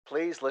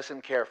Please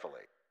listen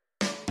carefully.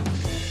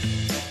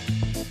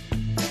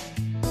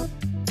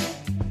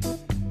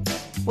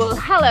 Well,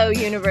 hello,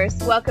 universe.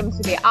 Welcome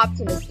to the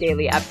Optimist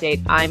Daily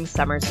Update. I'm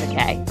Summers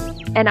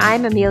Kristy. And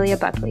I'm Amelia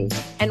Buckley.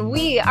 And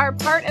we are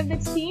part of the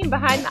team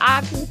behind the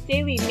Optimist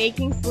Daily,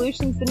 making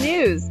solutions the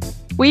news.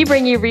 We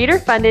bring you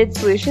reader-funded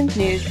solutions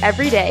news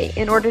every day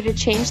in order to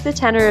change the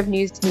tenor of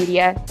news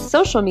media,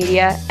 social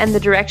media, and the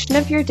direction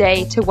of your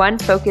day to one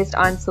focused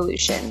on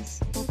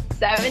solutions.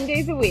 7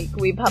 days a week,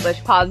 we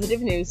publish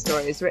positive news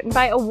stories written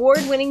by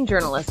award-winning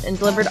journalists and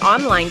delivered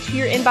online to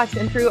your inbox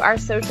and through our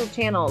social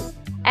channels.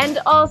 And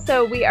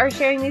also, we are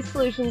sharing these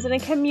solutions in a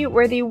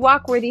commute-worthy,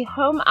 walk-worthy,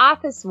 home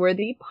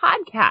office-worthy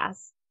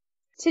podcast.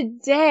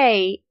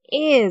 Today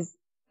is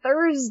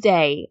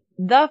Thursday,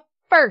 the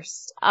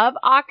 1st of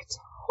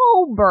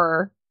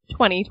October,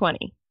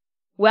 2020.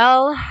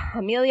 Well,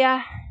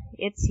 Amelia,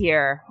 it's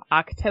here.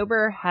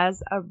 October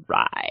has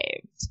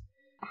arrived.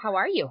 How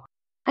are you?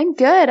 I'm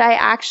good. I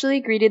actually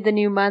greeted the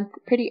new month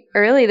pretty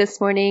early this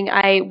morning.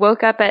 I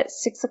woke up at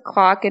 6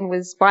 o'clock and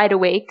was wide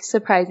awake,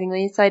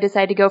 surprisingly, so I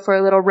decided to go for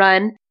a little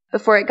run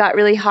before it got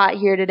really hot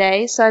here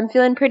today. So I'm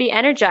feeling pretty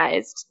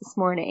energized this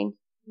morning.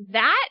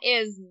 That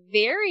is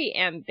very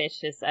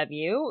ambitious of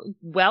you.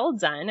 Well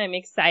done. I'm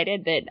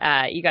excited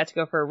that you got to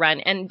go for a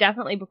run, and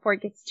definitely before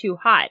it gets too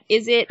hot.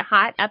 Is it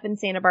hot up in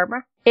Santa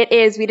Barbara? It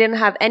is. We didn't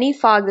have any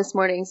fog this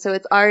morning, so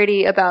it's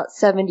already about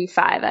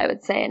 75, I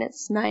would say, and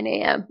it's 9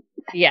 a.m.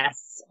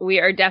 Yes, we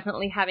are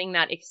definitely having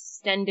that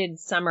extended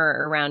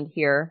summer around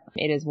here.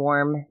 It is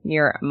warm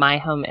near my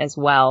home as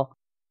well.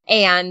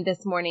 And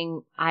this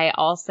morning, I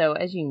also,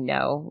 as you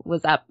know,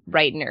 was up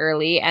bright and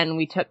early, and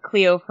we took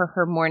Cleo for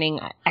her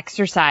morning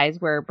exercise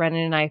where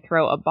Brennan and I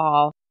throw a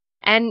ball.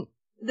 And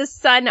the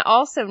sun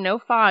also, no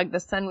fog, the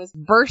sun was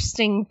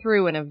bursting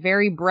through in a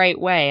very bright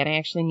way, and I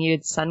actually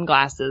needed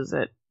sunglasses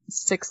at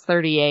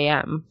 6:30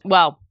 a.m.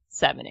 Well,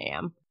 7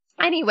 a.m.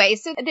 Anyway,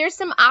 so there's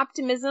some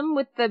optimism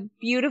with the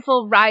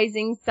beautiful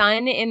rising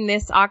sun in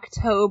this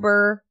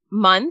October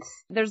month.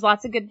 There's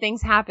lots of good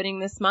things happening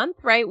this month,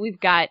 right? We've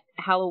got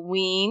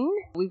Halloween.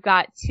 We've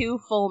got 2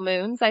 full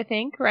moons, I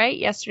think, right?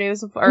 Yesterday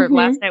was,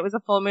 last night was a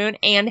full moon,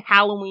 and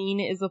Halloween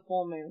is a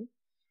full moon.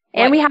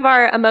 And we have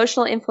our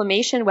emotional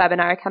inflammation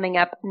webinar coming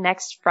up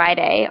next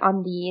Friday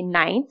on the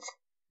 9th.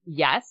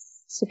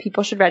 Yes. So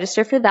people should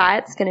register for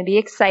that. It's going to be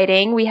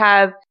exciting. We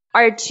have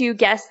our 2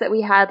 guests that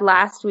we had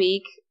last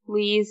week,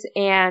 Lise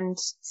and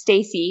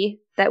Stacy,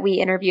 that we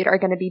interviewed, are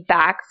going to be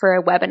back for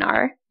a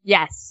webinar.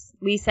 Yes.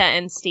 Lisa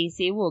and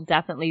Stacy will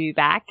definitely be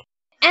back.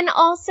 And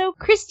also,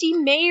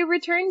 Kristy may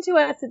return to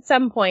us at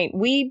some point.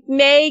 We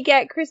may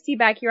get Kristy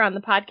back here on the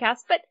podcast,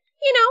 but,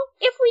 you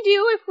know, if we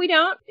do, if we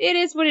don't, it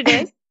is what it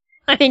is.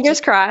 Fingers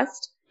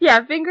crossed.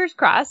 Yeah, fingers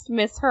crossed.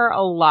 Miss her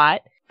a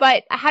lot.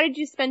 But how did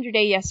you spend your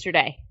day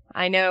yesterday?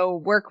 I know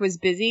work was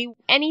busy.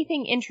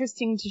 Anything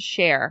interesting to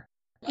share?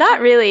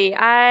 Not really.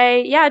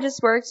 I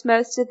just worked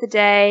most of the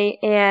day,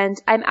 and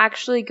I'm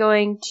actually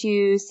going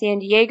to San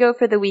Diego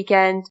for the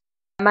weekend.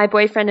 My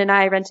boyfriend and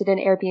I rented an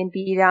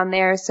Airbnb down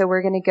there, so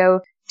we're going to go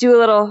do a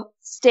little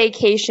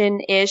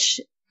staycation-ish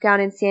down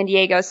in San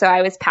Diego, so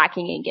I was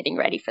packing and getting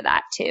ready for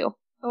that, too.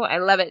 Oh, I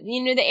love it.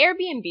 You know, the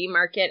Airbnb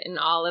market and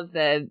all of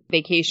the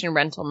vacation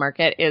rental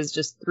market is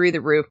just through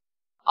the roof.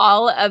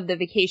 All of the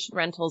vacation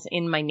rentals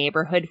in my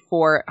neighborhood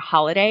for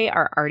holiday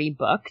are already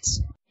booked.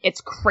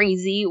 It's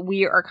crazy.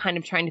 We are kind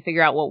of trying to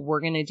figure out what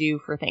we're going to do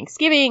for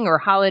Thanksgiving or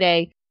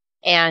holiday.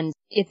 And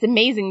it's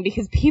amazing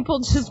because people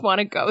just want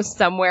to go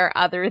somewhere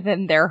other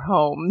than their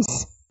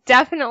homes.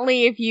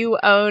 Definitely, if you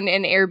own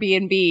an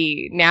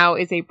Airbnb, now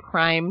is a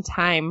prime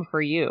time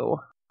for you.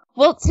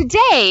 Well,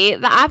 today,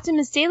 the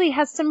Optimist Daily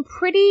has some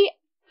pretty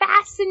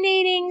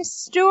fascinating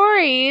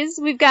stories.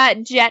 We've got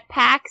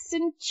jetpacks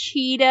and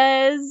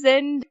cheetahs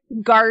and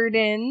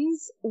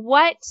gardens.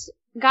 What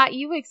got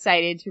you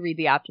excited to read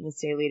the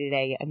Optimist Daily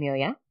today,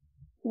 Amelia?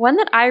 One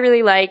that I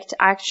really liked,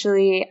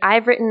 actually,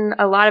 I've written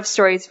a lot of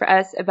stories for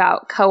us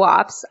about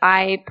co-ops.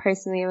 I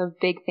personally am a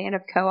big fan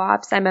of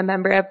co-ops. I'm a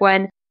member of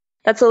one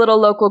that's a little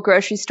local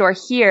grocery store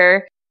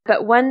here.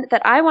 But one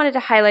that I wanted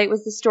to highlight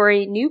was the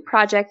story, New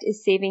Project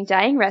is Saving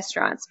Dying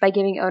Restaurants by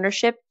Giving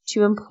Ownership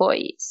to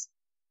Employees.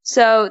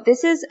 So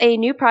this is a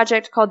new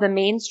project called the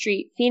Main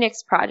Street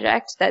Phoenix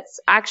Project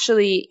that's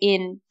actually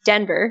in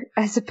Denver,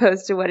 as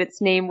opposed to what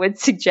its name would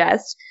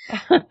suggest.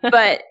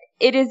 But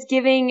it is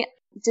giving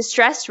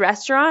distressed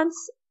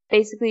restaurants,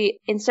 basically,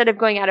 instead of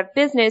going out of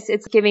business,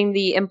 it's giving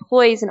the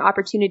employees an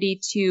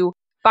opportunity to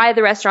buy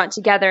the restaurant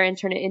together and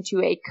turn it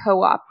into a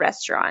co-op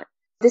restaurant.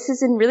 This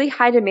is in really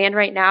high demand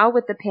right now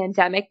with the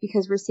pandemic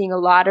because we're seeing a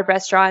lot of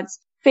restaurants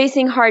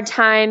facing hard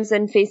times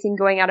and facing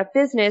going out of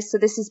business. So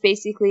this is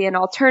basically an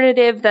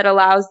alternative that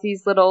allows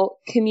these little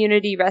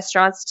community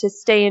restaurants to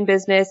stay in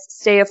business,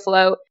 stay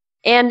afloat,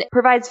 and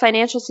provides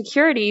financial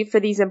security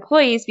for these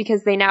employees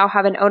because they now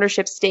have an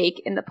ownership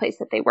stake in the place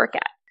that they work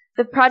at.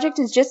 The project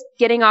is just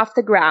getting off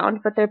the ground,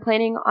 but they're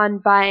planning on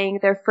buying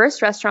their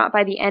first restaurant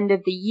by the end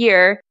of the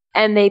year,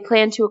 and they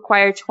plan to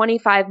acquire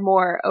 25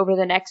 more over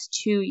the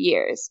next 2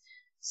 years.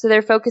 So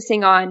they're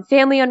focusing on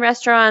family-owned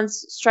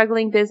restaurants,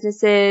 struggling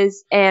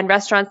businesses, and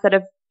restaurants that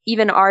have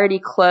even already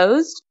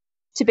closed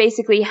to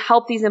basically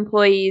help these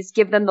employees,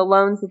 give them the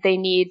loans that they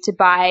need to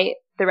buy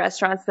the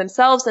restaurants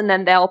themselves, and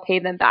then they'll pay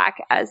them back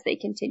as they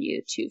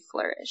continue to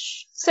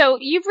flourish. So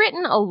you've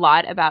written a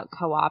lot about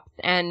co-ops,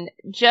 and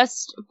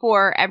just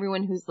for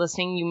everyone who's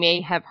listening, you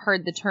may have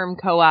heard the term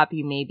co-op,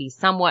 you may be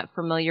somewhat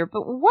familiar,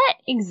 but what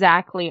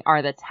exactly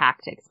are the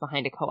tactics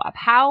behind a co-op?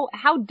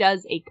 How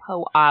does a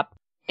co-op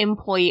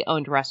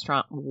employee-owned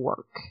restaurant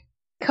work?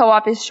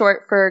 Co-op is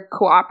short for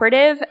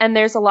cooperative, and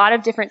there's a lot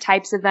of different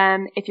types of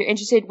them. If you're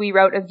interested, we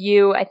wrote a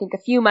view, I think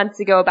a few months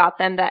ago about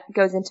them that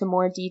goes into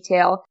more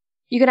detail.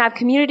 You can have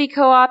community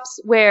co-ops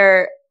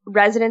where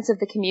residents of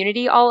the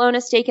community all own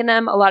a stake in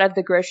them. A lot of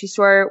the grocery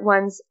store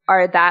ones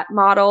are that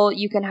model.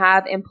 You can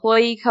have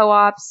employee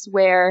co-ops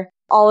where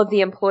all of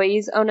the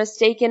employees own a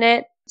stake in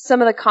it.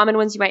 Some of the common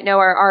ones you might know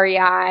are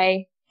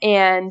REI.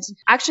 And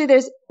actually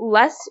there's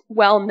less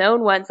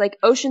well-known ones like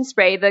Ocean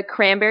Spray. The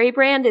cranberry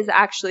brand is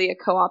actually a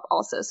co-op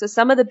also. So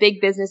some of the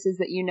big businesses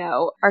that you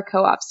know are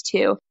co-ops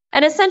too.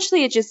 And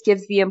essentially it just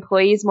gives the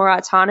employees more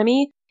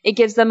autonomy. It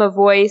gives them a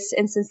voice.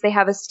 And since they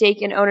have a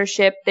stake in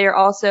ownership, there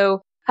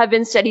also have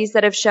been studies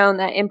that have shown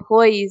that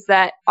employees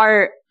that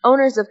are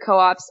owners of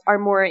co-ops are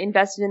more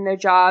invested in their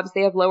jobs.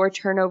 They have lower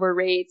turnover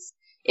rates.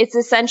 It's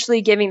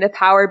essentially giving the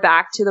power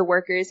back to the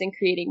workers and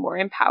creating more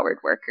empowered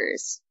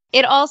workers.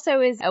 It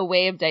also is a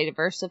way of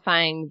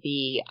diversifying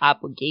the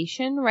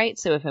obligation, right?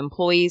 So if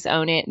employees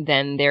own it,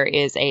 then there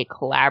is a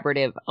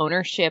collaborative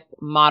ownership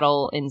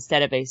model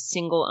instead of a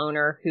single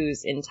owner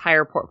whose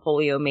entire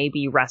portfolio may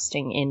be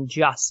resting in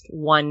just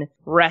one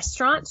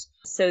restaurant.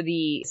 So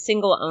the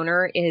single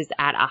owner is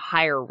at a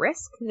higher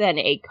risk than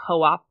a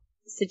co-op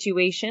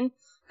situation.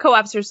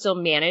 Co-ops are still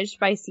managed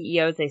by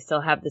CEOs. They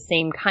still have the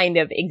same kind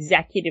of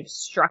executive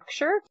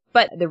structure,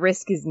 but the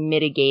risk is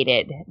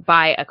mitigated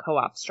by a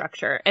co-op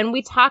structure. And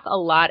we talk a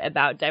lot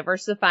about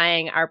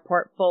diversifying our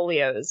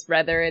portfolios,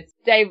 whether it's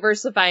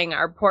diversifying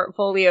our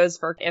portfolios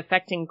for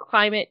affecting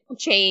climate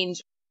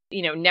change,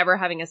 never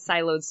having a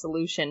siloed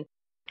solution.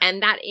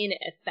 And that, in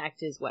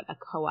effect, is what a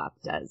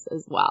co-op does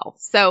as well.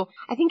 So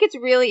I think it's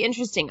really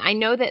interesting. I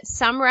know that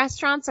some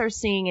restaurants are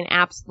seeing an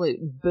absolute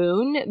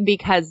boon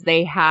because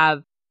they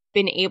have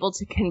been able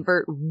to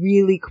convert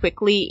really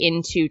quickly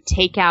into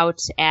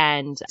takeout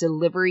and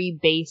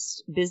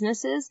delivery-based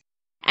businesses.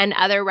 And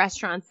other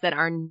restaurants that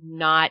are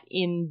not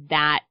in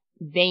that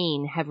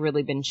vein have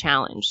really been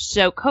challenged.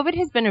 So COVID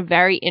has been a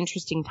very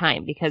interesting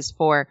time because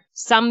for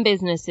some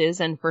businesses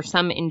and for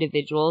some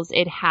individuals,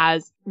 it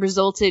has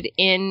resulted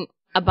in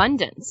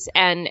abundance.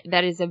 And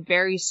that is a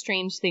very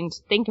strange thing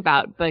to think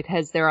about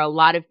because there are a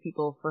lot of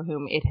people for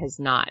whom it has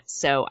not.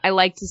 So I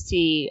like to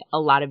see a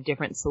lot of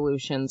different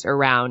solutions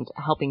around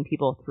helping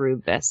people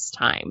through this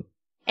time.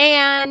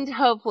 And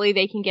hopefully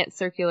they can get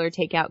circular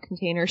takeout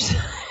containers.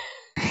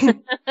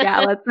 Yeah,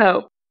 let's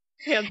hope.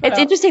 It's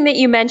interesting that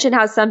you mentioned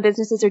how some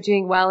businesses are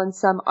doing well and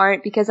some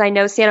aren't, because I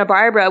know Santa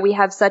Barbara, we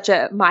have such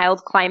a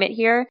mild climate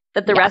here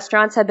that the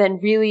restaurants have been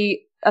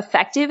really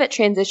effective at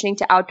transitioning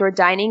to outdoor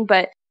dining.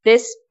 But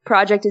this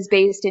project is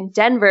based in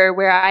Denver,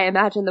 where I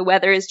imagine the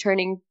weather is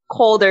turning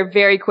colder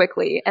very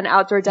quickly and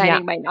outdoor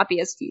dining might not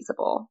be as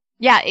feasible.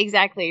 Yeah,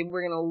 exactly.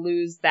 We're going to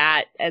lose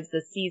that as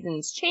the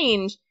seasons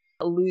change,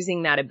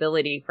 losing that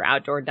ability for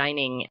outdoor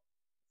dining.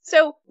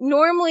 So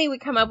normally we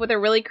come up with a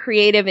really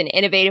creative and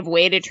innovative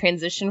way to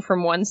transition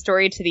from one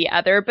story to the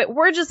other, but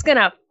we're just going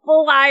to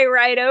fly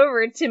right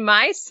over to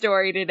my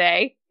story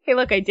today. Hey,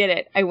 look, I did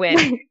it. I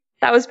win.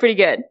 That was pretty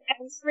good.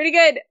 That was pretty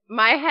good.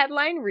 My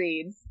headline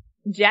reads,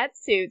 jet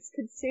suits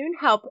could soon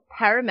help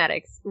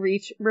paramedics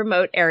reach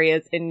remote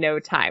areas in no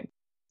time.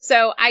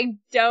 So I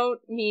don't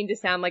mean to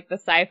sound like the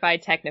sci-fi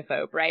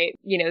technophobe, right?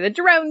 The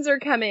drones are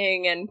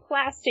coming and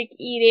plastic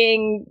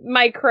eating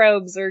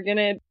microbes are going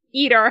to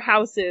eat our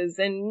houses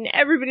and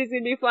everybody's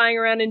going to be flying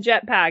around in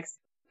jetpacks.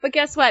 But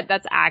guess what?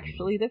 That's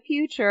actually the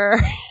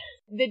future.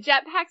 The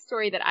jetpack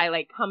story that I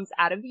like comes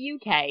out of the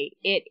UK.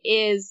 It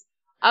is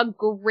a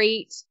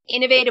great,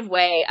 innovative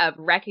way of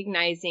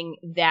recognizing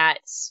that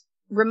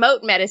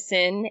remote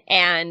medicine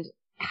and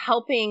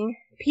helping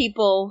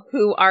people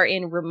who are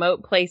in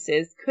remote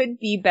places could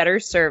be better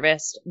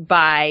serviced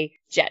by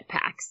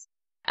jetpacks.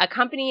 A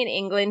company in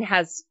England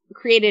has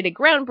created a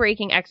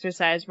groundbreaking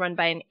exercise run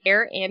by an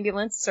air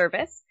ambulance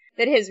service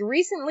that has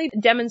recently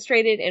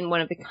demonstrated in one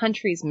of the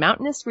country's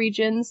mountainous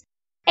regions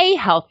a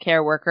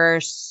healthcare worker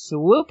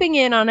swooping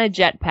in on a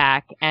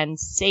jetpack and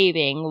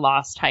saving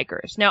lost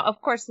hikers. Now, of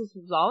course, this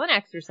was all an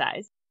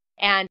exercise,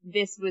 and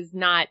this was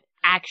not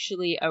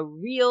actually a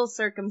real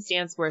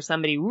circumstance where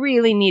somebody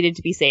really needed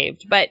to be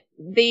saved. But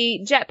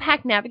the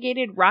jetpack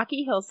navigated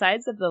rocky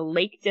hillsides of the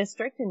Lake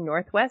District in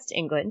northwest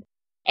England.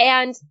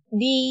 And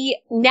the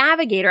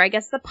navigator, I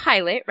guess the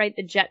pilot, right,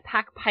 the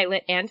jetpack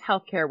pilot and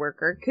healthcare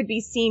worker could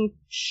be seen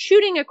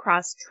shooting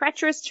across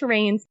treacherous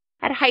terrains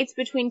at heights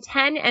between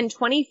 10 and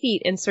 20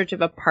 feet in search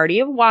of a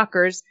party of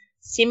walkers,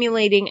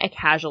 simulating a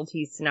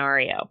casualty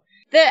scenario.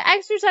 The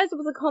exercise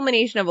was a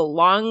culmination of a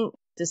long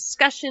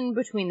discussion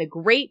between the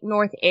Great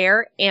North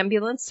Air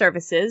Ambulance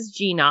Services,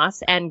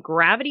 GNOS, and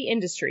Gravity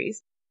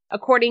Industries,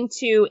 according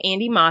to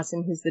Andy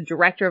Mawson, who's the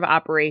Director of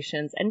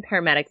Operations and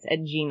Paramedics at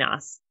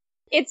GNOS.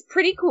 It's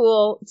pretty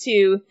cool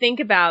to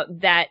think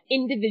about that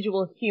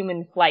individual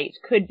human flight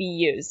could be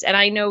used. And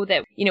I know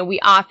that, we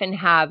often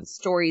have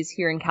stories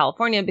here in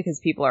California because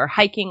people are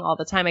hiking all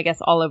the time. I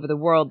guess all over the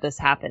world this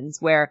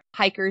happens, where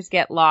hikers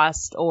get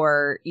lost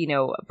or,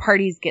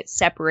 parties get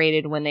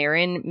separated when they are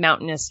in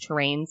mountainous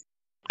terrains.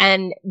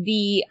 And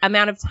the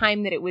amount of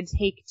time that it would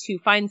take to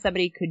find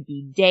somebody could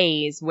be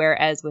days,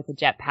 whereas with a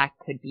jetpack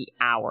could be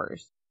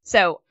hours.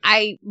 So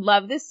I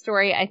love this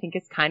story. I think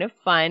it's kind of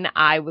fun.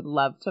 I would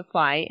love to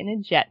fly in a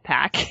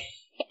jetpack.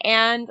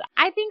 And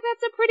I think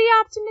that's a pretty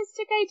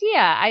optimistic idea.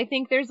 I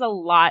think there's a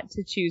lot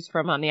to choose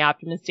from on the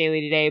Optimist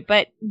Daily today,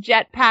 but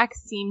jetpacks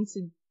seem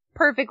to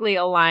perfectly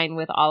align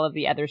with all of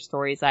the other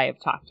stories I have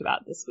talked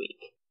about this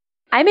week.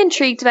 I'm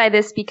intrigued by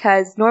this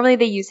because normally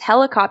they use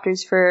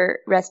helicopters for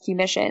rescue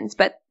missions,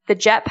 but the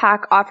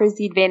jetpack offers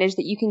the advantage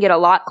that you can get a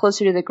lot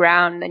closer to the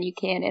ground than you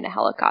can in a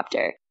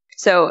helicopter.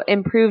 So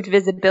improved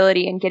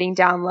visibility and getting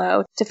down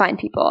low to find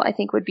people, I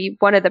think, would be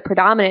one of the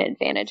predominant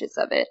advantages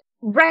of it.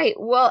 Right.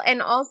 Well,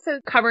 and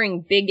also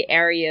covering big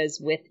areas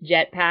with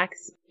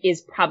jetpacks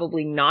is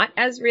probably not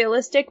as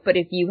realistic. But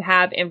if you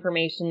have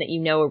information that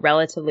a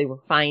relatively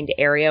refined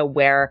area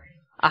where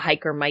a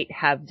hiker might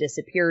have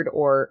disappeared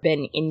or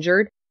been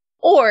injured,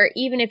 or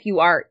even if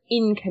you are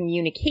in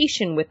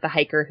communication with the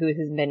hiker who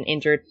has been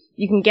injured,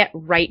 you can get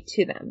right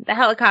to them. The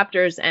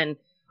helicopters and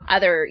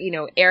other,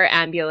 air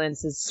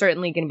ambulance is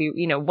certainly going to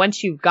be,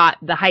 once you've got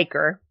the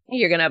hiker,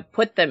 you're going to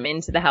put them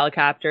into the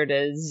helicopter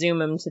to zoom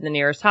them to the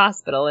nearest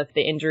hospital if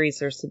the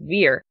injuries are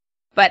severe.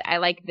 But I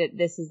like that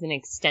this is an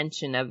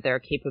extension of their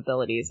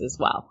capabilities as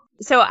well.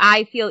 So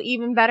I feel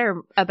even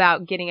better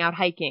about getting out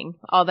hiking,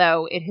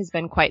 although it has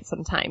been quite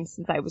some time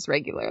since I was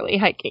regularly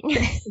hiking.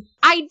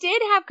 I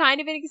did have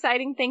kind of an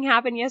exciting thing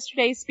happen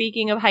yesterday,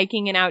 speaking of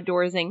hiking and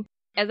outdoorsing.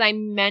 As I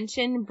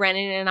mentioned,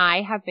 Brennan and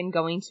I have been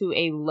going to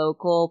a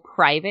local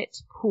private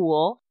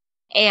pool.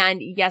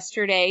 And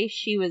yesterday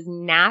she was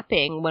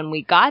napping when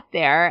we got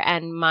there.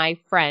 And my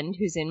friend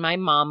who's in my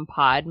mom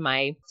pod,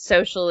 my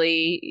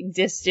socially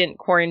distant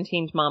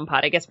quarantined mom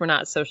pod. I guess we're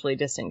not socially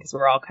distant because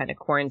we're all kind of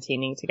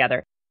quarantining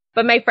together.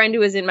 But my friend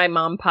who was in my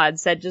mom pod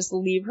said, just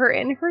leave her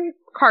in her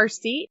car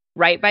seat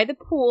right by the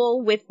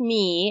pool with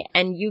me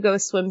and you go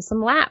swim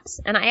some laps.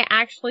 And I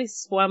actually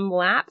swum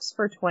laps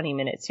for 20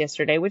 minutes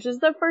yesterday, which is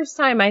the first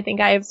time I think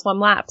I have swum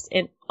laps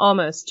in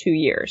almost 2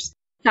 years.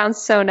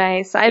 Sounds so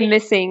nice. I'm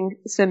missing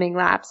swimming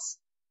laps.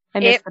 I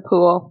miss the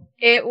pool.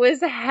 It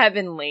was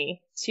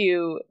heavenly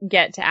to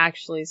get to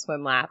actually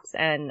swim laps.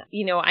 And,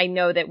 I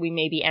know that we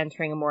may be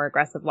entering a more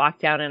aggressive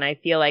lockdown and I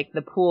feel like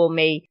the pool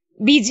may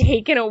be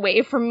taken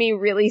away from me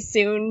really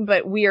soon,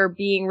 but we are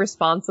being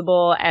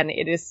responsible and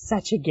it is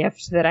such a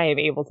gift that I am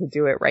able to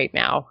do it right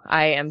now.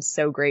 I am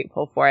so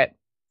grateful for it.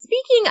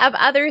 Speaking of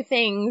other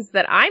things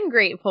that I'm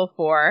grateful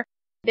for,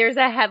 there's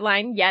a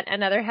headline, yet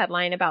another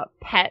headline about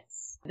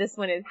pets. This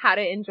one is how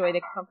to enjoy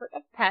the comfort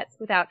of pets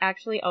without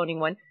actually owning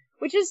one,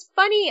 which is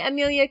funny,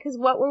 Amelia, because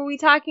what were we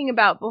talking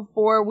about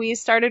before we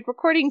started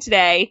recording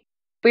today?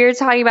 We were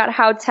talking about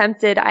how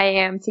tempted I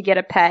am to get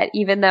a pet,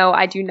 even though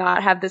I do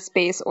not have the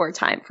space or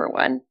time for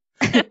one.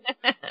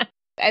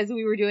 As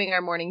we were doing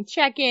our morning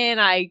check-in,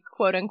 I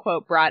quote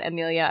unquote brought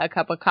Amelia a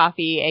cup of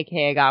coffee,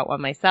 aka I got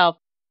one myself.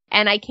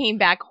 And I came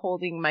back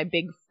holding my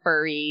big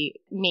furry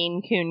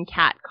Maine Coon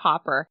cat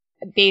Copper.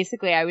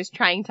 Basically, I was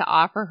trying to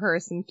offer her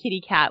some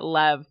kitty cat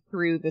love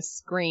through the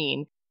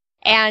screen.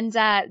 And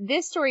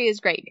this story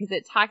is great because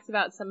it talks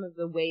about some of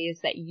the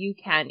ways that you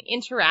can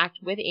interact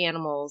with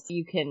animals.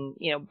 You can,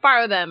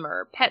 borrow them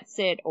or pet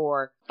sit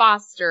or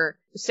foster.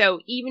 So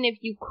even if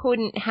you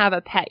couldn't have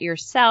a pet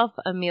yourself,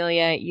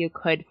 Amelia, you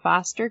could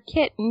foster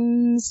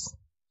kittens.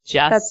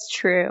 That's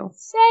true.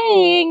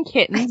 Saying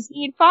kittens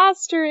need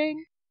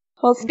fostering.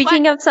 Well,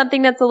 speaking of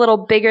something that's a little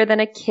bigger than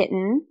a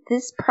kitten,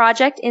 this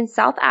project in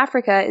South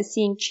Africa is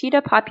seeing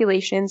cheetah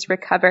populations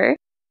recover.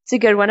 It's a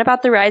good one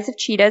about the rise of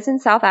cheetahs in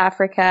South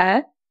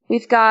Africa.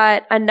 We've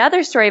got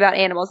another story about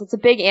animals. It's a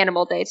big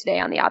animal day today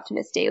on the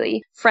Optimist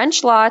Daily.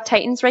 French law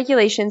tightens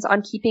regulations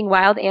on keeping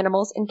wild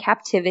animals in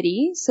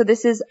captivity. So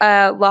this is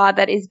a law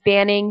that is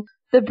banning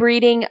the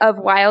breeding of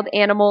wild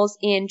animals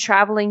in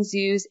traveling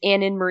zoos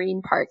and in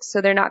marine parks.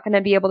 So they're not going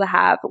to be able to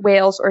have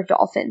whales or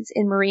dolphins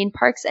in marine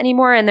parks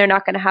anymore, and they're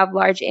not going to have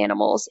large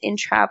animals in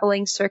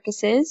traveling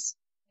circuses.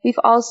 We've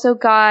also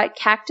got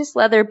cactus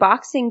leather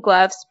boxing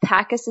gloves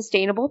pack a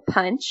sustainable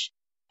punch.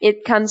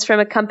 It comes from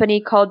a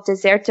company called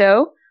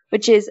Deserto,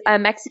 which is a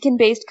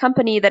Mexican-based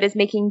company that is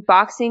making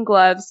boxing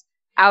gloves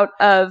out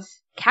of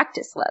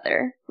cactus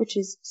leather, which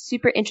is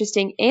super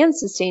interesting and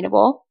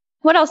sustainable.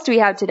 What else do we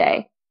have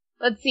today?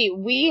 Let's see.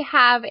 We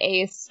have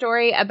a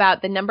story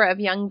about the number of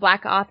young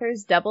Black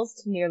authors doubles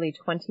to nearly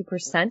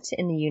 20%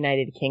 in the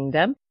United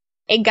Kingdom.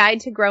 A guide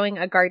to growing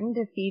a garden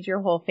to feed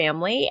your whole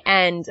family.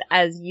 And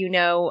as you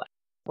know,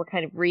 we're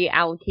kind of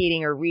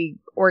reallocating or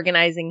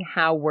reorganizing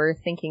how we're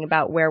thinking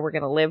about where we're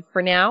going to live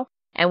for now.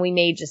 and we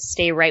may just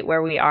stay right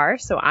where we are.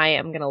 So I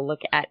am going to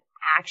look at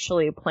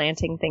actually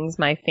planting things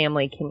my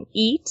family can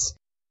eat.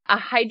 A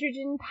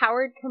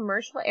hydrogen-powered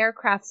commercial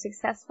aircraft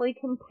successfully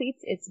completes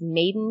its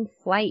maiden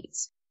flight.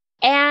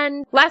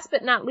 And last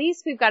but not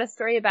least, we've got a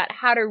story about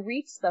how to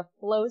reach the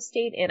flow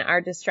state in our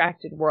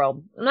distracted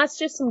world. And that's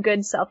just some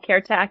good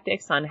self-care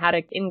tactics on how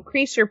to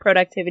increase your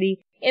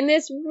productivity in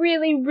this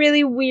really,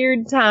 really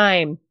weird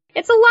time.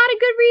 It's a lot of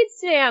good reads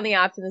today on the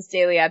Optimist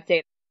Daily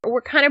Update.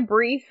 We're kind of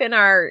brief in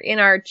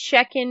our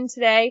check-in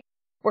today.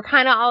 We're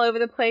kind of all over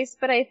the place,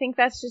 but I think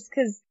that's just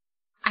because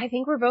I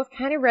think we're both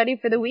kind of ready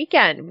for the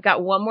weekend. We've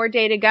got one more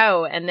day to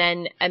go, and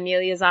then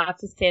Amelia's off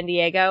to San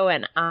Diego,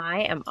 and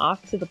I am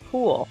off to the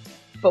pool.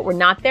 But we're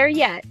not there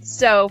yet.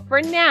 So for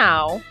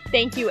now,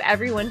 thank you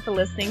everyone for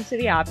listening to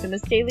the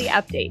Optimist Daily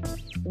Update.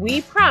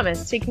 We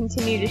promise to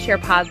continue to share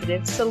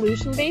positive,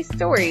 solution-based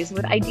stories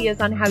with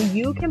ideas on how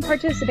you can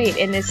participate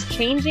in this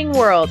changing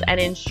world and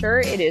ensure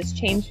it is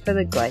changed for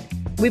the good.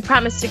 We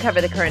promise to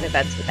cover the current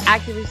events with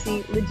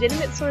accuracy,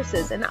 legitimate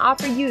sources, and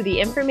offer you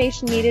the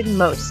information needed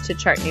most to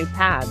chart new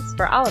paths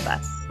for all of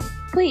us.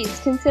 Please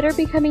consider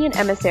becoming an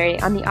emissary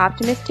on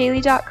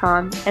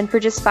theoptimistdaily.com, and for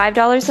just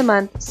 $5 a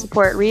month,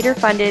 support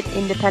reader-funded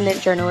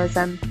independent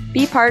journalism.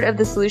 Be part of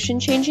the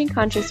solution-changing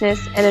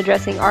consciousness and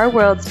addressing our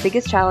world's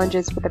biggest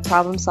challenges with a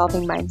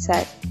problem-solving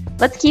mindset.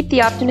 Let's keep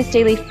the Optimist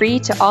Daily free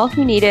to all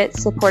who need it,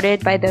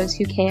 supported by those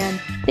who can.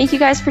 Thank you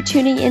guys for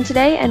tuning in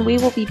today, and we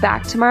will be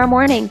back tomorrow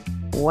morning.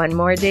 One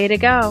more day to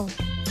go.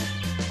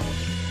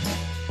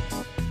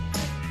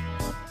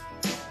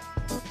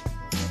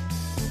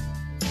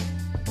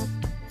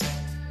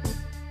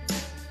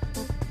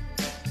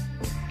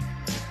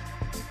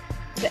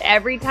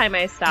 Every time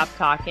I stop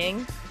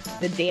talking,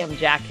 the damn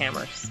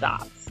jackhammer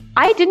stops.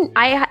 I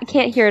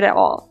can't hear it at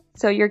all,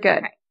 so you're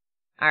good.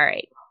 All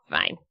right,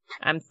 fine.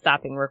 I'm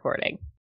stopping recording.